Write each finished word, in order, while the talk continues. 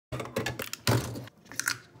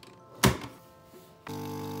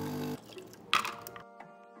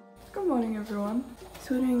Good morning everyone.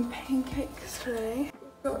 So we're doing pancakes today.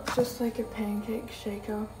 Got just like a pancake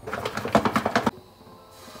shaker.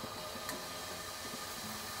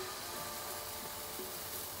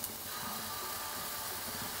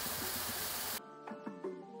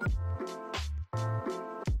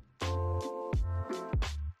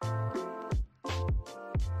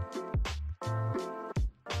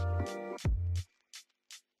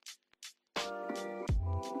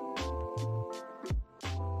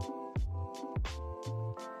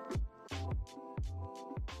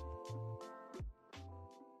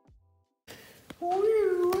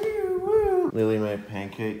 Lily made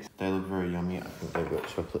pancakes. They look very yummy. I think they've got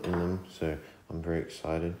chocolate in them, so I'm very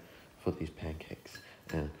excited for these pancakes.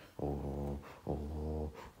 And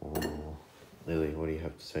Lily, what do you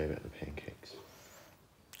have to say about the pancakes?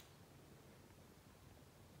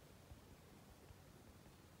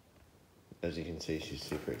 As you can see, she's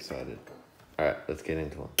super excited. Alright, let's get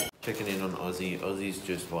into it. Checking in on Ozzy. Ozzy's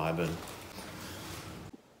just vibing.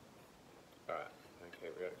 Alright,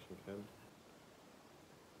 pancake reaction cam.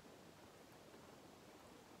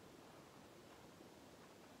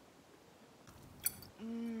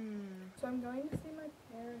 So I'm going to see my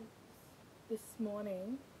parents this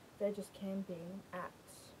morning. They're just camping at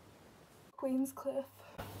Queenscliffe.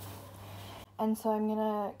 And so I'm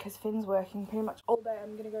gonna, because Finn's working pretty much all day,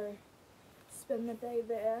 I'm gonna go spend the day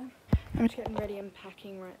there. I'm just getting ready and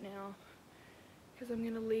packing right now because I'm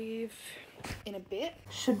gonna leave in a bit.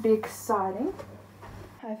 Should be exciting.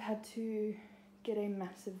 I've had to get a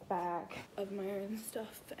massive bag of my own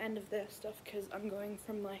stuff and of their stuff because I'm going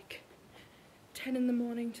from like 10 in the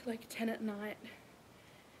morning to like 10 at night,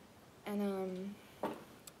 and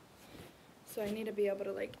so I need to be able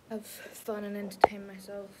to like have fun and entertain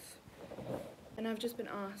myself, and I've just been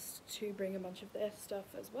asked to bring a bunch of their stuff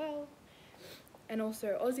as well, and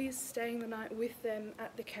also Ozzy's staying the night with them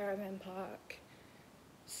at the caravan park,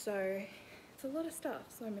 so it's a lot of stuff.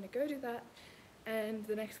 So I'm gonna go do that, and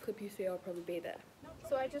the next clip you see I'll probably be there.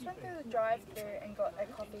 So I just went through the drive-thru and got a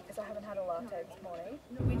coffee because I haven't had a latte this morning.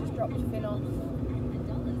 We just dropped Finn off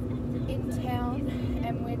in town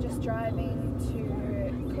and we're just driving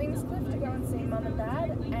to Queenscliffe to go and see Mum and Dad,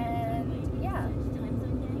 and yeah,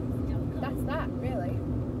 that's that really.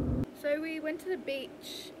 So we went to the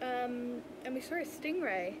beach and we saw a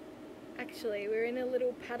stingray. Actually, we were in a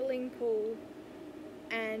little paddling pool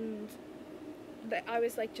and I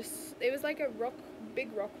was like it was like a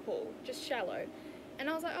big rock pool, just shallow. And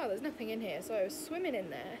I was like, oh, there's nothing in here. So I was swimming in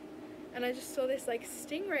there and I just saw this like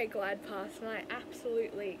stingray glide past and I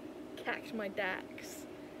absolutely cacked my dacks.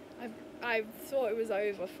 I thought it was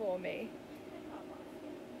over for me.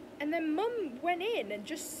 And then Mum went in and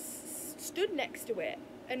just stood next to it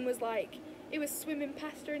and was like, it was swimming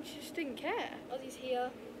past her and she just didn't care. Ozzy's here.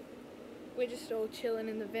 We're just all chilling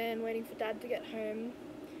in the van waiting for Dad to get home.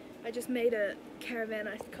 I just made a caravan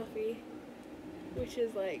iced coffee, which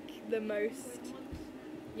is like the most,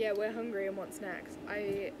 yeah, we're hungry and want snacks.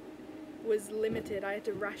 I was limited, I had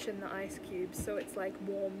to ration the ice cubes, so it's like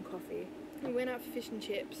warm coffee. We went out for fish and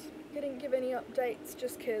chips. I didn't give any updates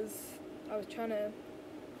just because I was trying to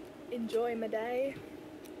enjoy my day.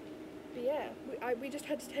 But yeah, we just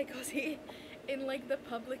had to take Ozzy in like the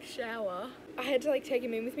public shower. I had to like take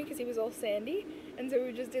him in with me because he was all sandy, and so we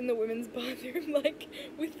were just in the women's bathroom like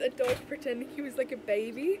with a dog pretending he was like a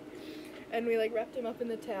baby, and we like wrapped him up in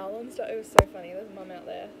the towel and stuff. It was so funny. There's Mum out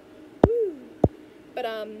there. Woo! But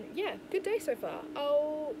yeah, good day so far.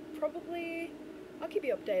 I'll keep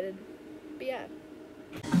you updated. But yeah.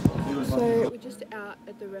 So we're just out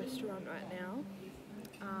at the restaurant right now.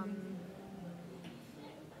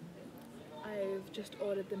 I've just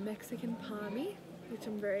ordered the Mexican palmy, which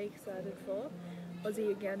I'm very excited for.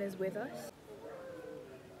 Ozzy again is with us.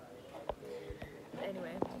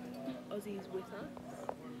 Anyway, Ozzy's with us.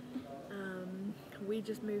 We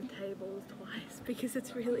just moved tables twice because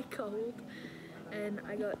it's really cold and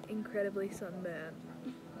I got incredibly sunburned.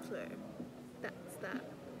 So that's that.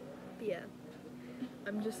 But yeah,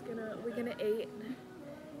 we're gonna eat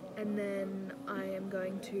and then I am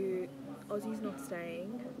going to, Ozzy's not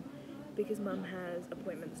staying because Mum has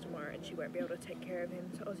appointments tomorrow and she won't be able to take care of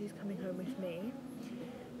him, so Ozzy's coming home with me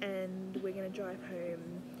and we're going to drive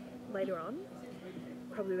home later on,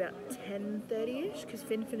 probably about 10:30ish, because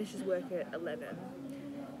Finn finishes work at 11,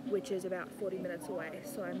 which is about 40 minutes away,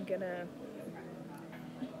 so I'm going to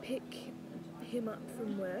pick him up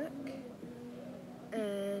from work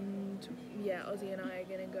and yeah, Ozzy and I are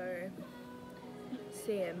going to go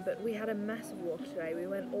see him. But we had a massive walk today. We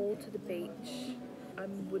went all to the beach. I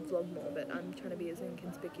would vlog more, but I'm trying to be as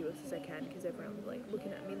inconspicuous as I can because everyone's like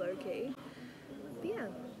looking at me low-key. But yeah,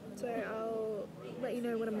 So I'll let you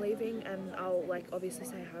know when I'm leaving, and I'll like obviously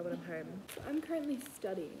say hi when I'm home. I'm currently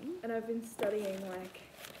studying, and I've been studying like,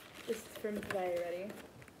 this is from today, ready?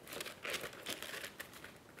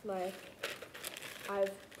 Like,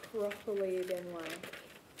 I've properly been like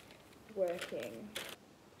working.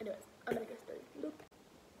 Anyways, I'm gonna go study. Look.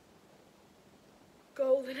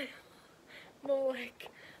 Golden hour. More like,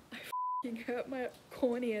 I f***ing hurt my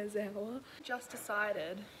corneas hour. Just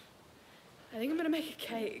decided, I think I'm gonna make a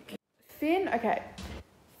cake. Finn, okay.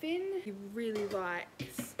 Finn, he really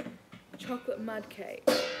likes chocolate mud cake,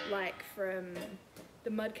 like from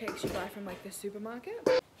the mud cakes you buy from like the supermarket.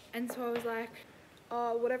 And so I was like,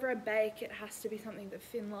 oh, whatever I bake, it has to be something that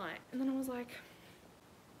Finn likes. And then I was like,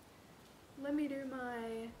 let me do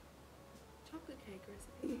my chocolate cake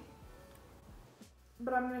recipe.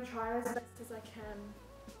 But I'm gonna try as best as I can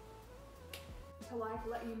to like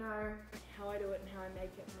let you know how I do it and how I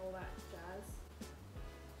make it and all that jazz.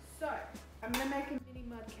 So, I'm gonna make a mini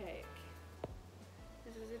mud cake.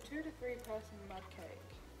 This is a 2 to 3 person mud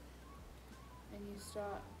cake. And you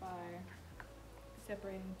start by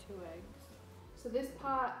separating 2 eggs. So this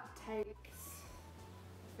part takes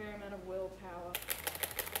a fair amount of willpower.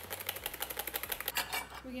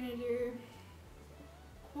 We're gonna do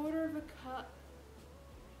 1/4 cup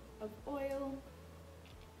of oil,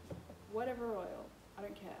 whatever oil, I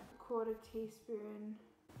don't care. 1/4 teaspoon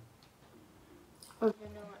of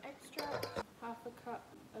vanilla extract, 1/2 cup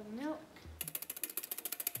of milk.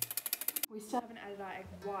 We still haven't added our egg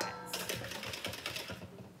whites,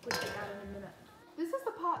 which we'll add in a minute. This is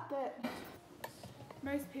the part that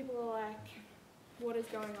most people are like, what is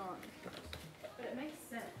going on? But it makes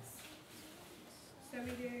sense. So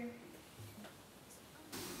we do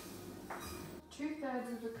 2/3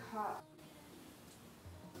 of a cup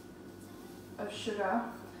of sugar.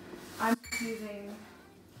 I'm using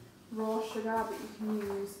raw sugar, but you can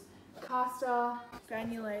use caster,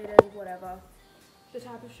 granulated, whatever. The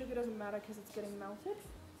type of sugar doesn't matter because it's getting melted.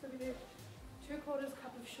 So we do 2/4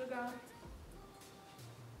 cup of sugar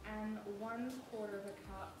and 1/4 of a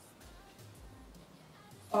cup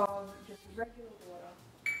of just regular water.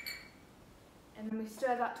 And then we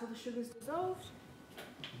stir that till the sugar's dissolved.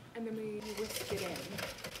 And then we whisk it in.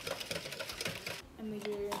 And we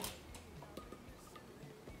do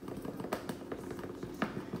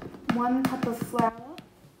 1 cup of flour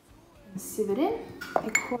and sieve it in.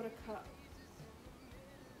 1/4 cup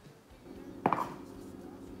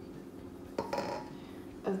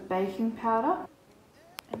of baking powder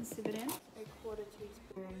and sieve it in. 1/4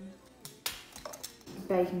 teaspoon of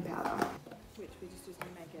baking powder, which we just use to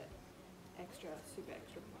make it extra, super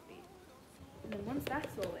extra fluffy. And then once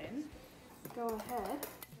that's all in, go ahead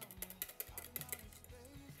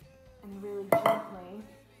and really gently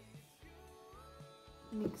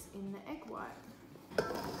mix in the egg white.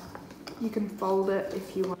 You can fold it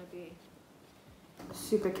if you want to be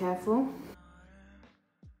super careful.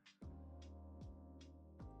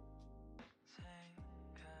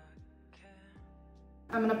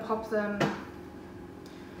 I'm going to pop them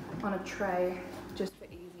on a tray just for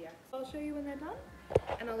easy access. I'll show you when they're done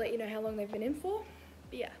and I'll let you know how long they've been in for.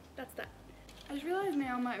 But yeah, that's that. I just realised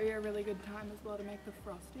now might be a really good time as well to make the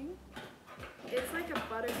frosting. It's like a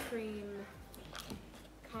buttercream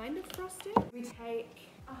kind of frosting. We take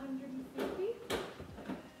 150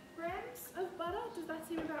 grams of butter. Does that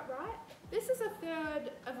seem about right? This is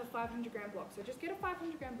 1/3 of a 500 gram block. So just get a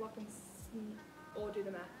 500 gram block and or do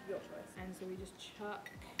the math, your choice. And so we just chuck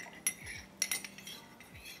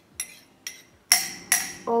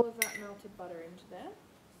all of that melted butter into there.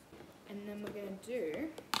 And then we're going to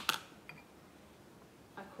do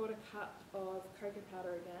 1/4 cup of cocoa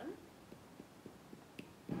powder again.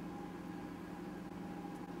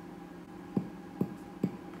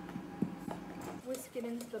 Whisk it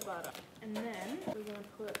into the butter. And then we're going to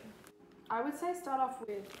put, I would say start off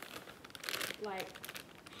with like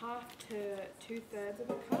 1/2 to 2/3 of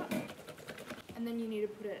a cup. And then you need to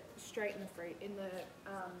put it straight in the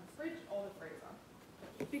fridge or the freezer.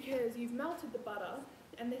 Because you've melted the butter,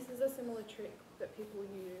 and this is a similar trick that people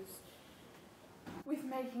use with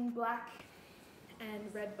making black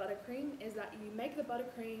and red buttercream, is that you make the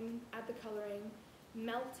buttercream, add the colouring,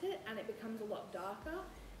 melt it, and it becomes a lot darker.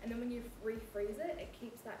 And then when you refreeze it, it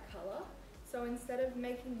keeps that colour. So instead of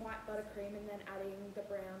making white buttercream and then adding the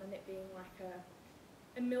brown and it being like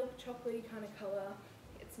a milk chocolatey kind of colour,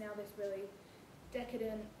 it's now this really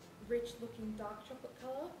decadent, rich looking dark chocolate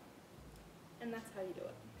colour. And that's how you do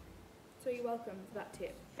it. So you're welcome for that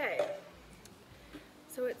tip. Okay,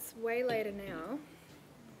 so it's way later now,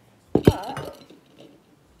 but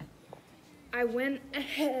I went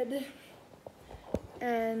ahead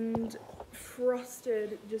and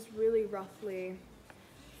frosted, just really roughly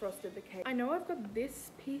frosted the cake. I know I've got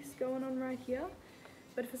this piece going on right here,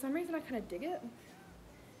 but for some reason I kind of dig it.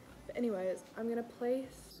 But anyways, I'm gonna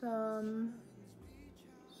place some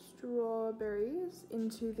strawberries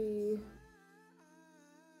into the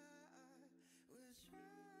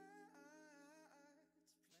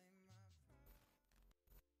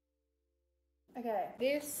okay,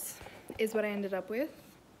 this is what I ended up with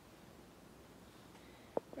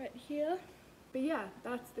right here. But yeah,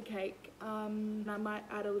 that's the cake. I might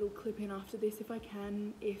add a little clip in after this if I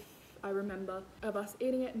can, if I remember, of us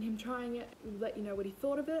eating it and him trying it, let you know what he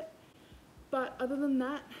thought of it. But other than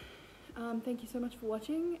that, thank you so much for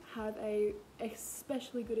watching. Have a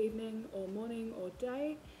especially good evening or morning or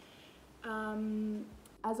day.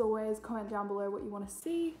 As always, comment down below what you want to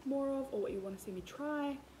see more of or what you want to see me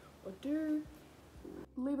try or do.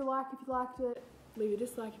 Leave a like if you liked it, leave a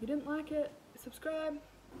dislike if you didn't like it, subscribe,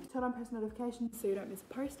 turn on post notifications so you don't miss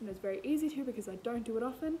a post, and it's very easy to because I don't do it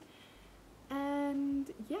often.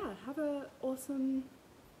 And yeah, have an awesome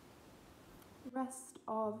rest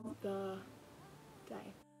of the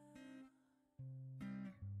day.